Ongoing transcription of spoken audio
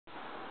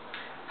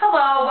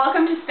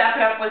welcome to Step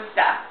It Up with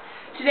Steph.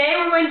 Today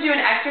we're going to do an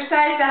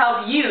exercise to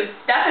help you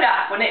step it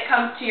up when it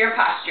comes to your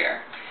posture.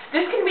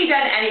 This can be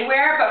done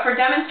anywhere, but for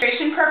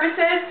demonstration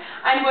purposes,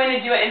 I'm going to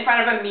do it in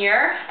front of a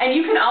mirror, and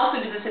you can also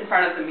do this in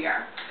front of the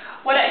mirror.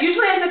 What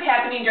usually ends up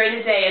happening during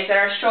the day is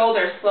that our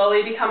shoulders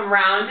slowly become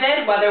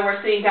rounded, whether we're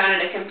sitting down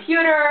at a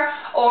computer,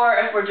 or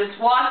if we're just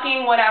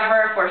walking,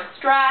 whatever, if we're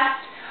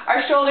stressed,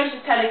 our shoulders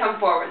just tend to come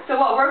forward. So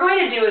what we're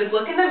going to do is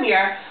look in the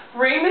mirror,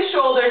 bring the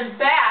shoulders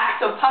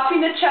back, so puffing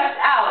the chest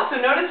out. So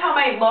notice how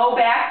my low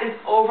back is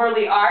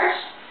overly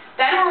arched.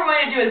 Then what we're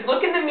going to do is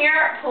look in the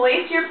mirror,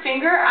 place your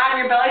finger on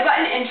your belly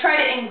button, and try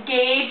to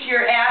engage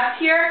your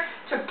abs here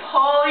to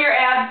pull your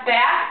abs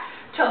back,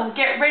 to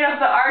get rid of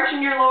the arch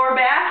in your lower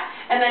back,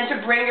 and then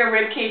to bring your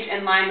rib cage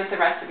in line with the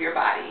rest of your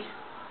body.